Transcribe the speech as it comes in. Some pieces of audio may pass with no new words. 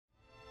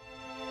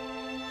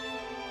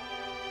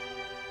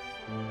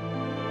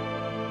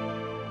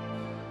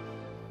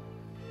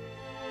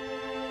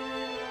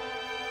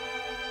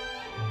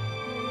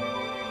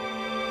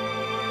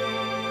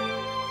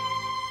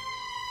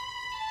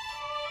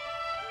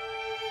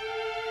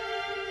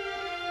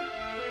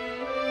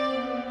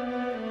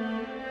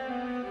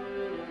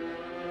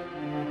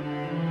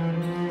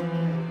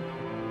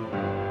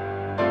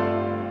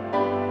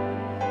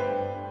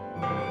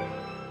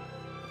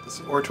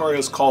This oratorio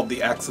is called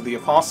The Acts of the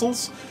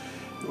Apostles.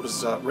 It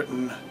was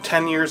written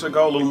 10 years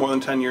ago, a little more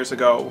than 10 years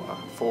ago,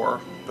 for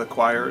the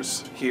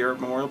choirs here at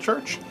Memorial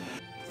Church.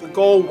 The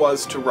goal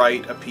was to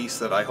write a piece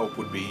that I hope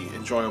would be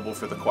enjoyable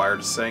for the choir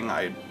to sing.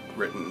 I had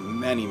written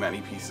many,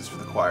 many pieces for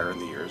the choir in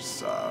the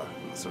years,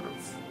 in the sort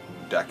of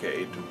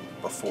decade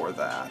before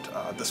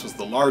that. This was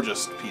the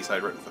largest piece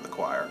I'd written for the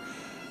choir,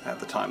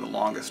 at the time the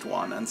longest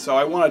one, and so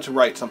I wanted to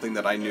write something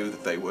that I knew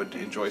that they would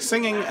enjoy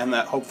singing and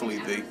that hopefully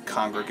the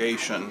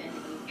congregation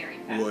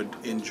would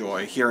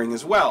enjoy hearing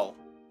as well.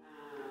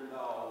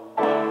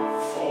 I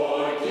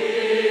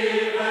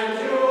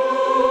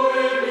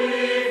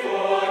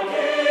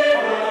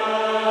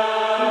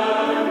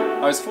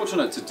was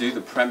fortunate to do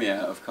the premiere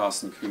of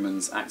Carson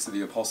Cooman's Acts of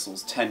the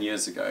Apostles 10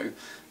 years ago.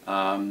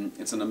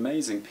 It's an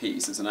amazing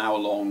piece. It's an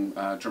hour-long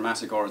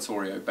dramatic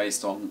oratorio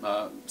based on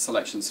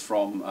selections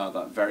from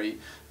that very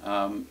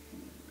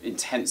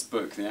intense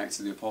book, The Acts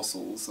of the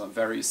Apostles,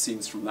 various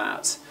scenes from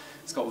that.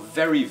 It's got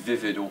very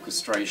vivid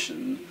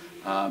orchestration,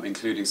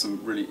 including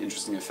some really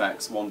interesting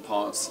effects. One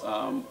part,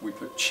 we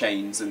put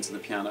chains into the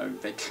piano.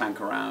 They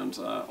clank around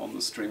on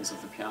the strings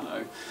of the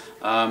piano.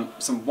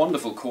 Some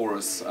wonderful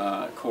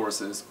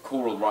choruses,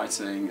 choral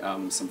writing,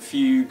 some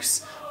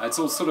fugues. It's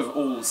all sort of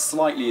all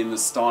slightly in the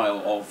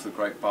style of the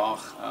great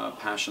Bach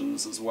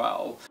passions as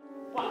well.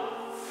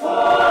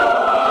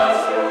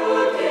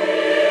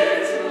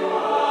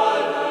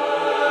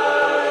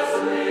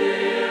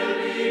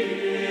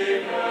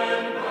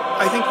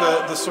 I think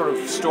the sort of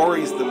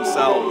stories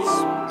themselves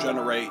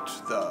generate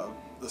the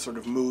sort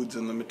of moods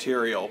and the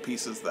material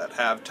pieces that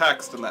have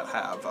text and that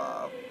have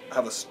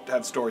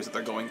stories that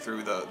they're going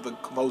through. The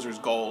composer's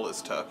goal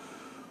is to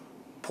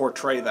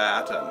portray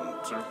that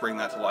and sort of bring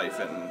that to life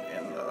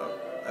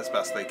as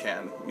best they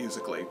can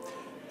musically.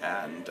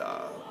 And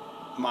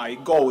my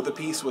goal with the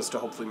piece was to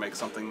hopefully make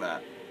something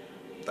that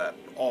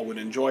all would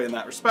enjoy in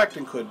that respect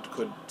and could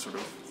sort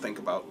of think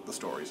about the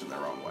stories in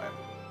their own way.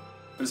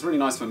 It's really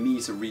nice for me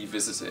to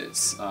revisit it.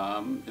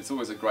 It's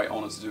always a great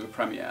honour to do a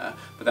premiere,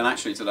 but then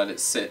actually to let it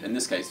sit, in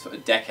this case for a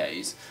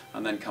decade,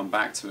 and then come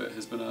back to it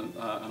has been an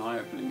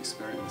eye-opening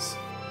experience.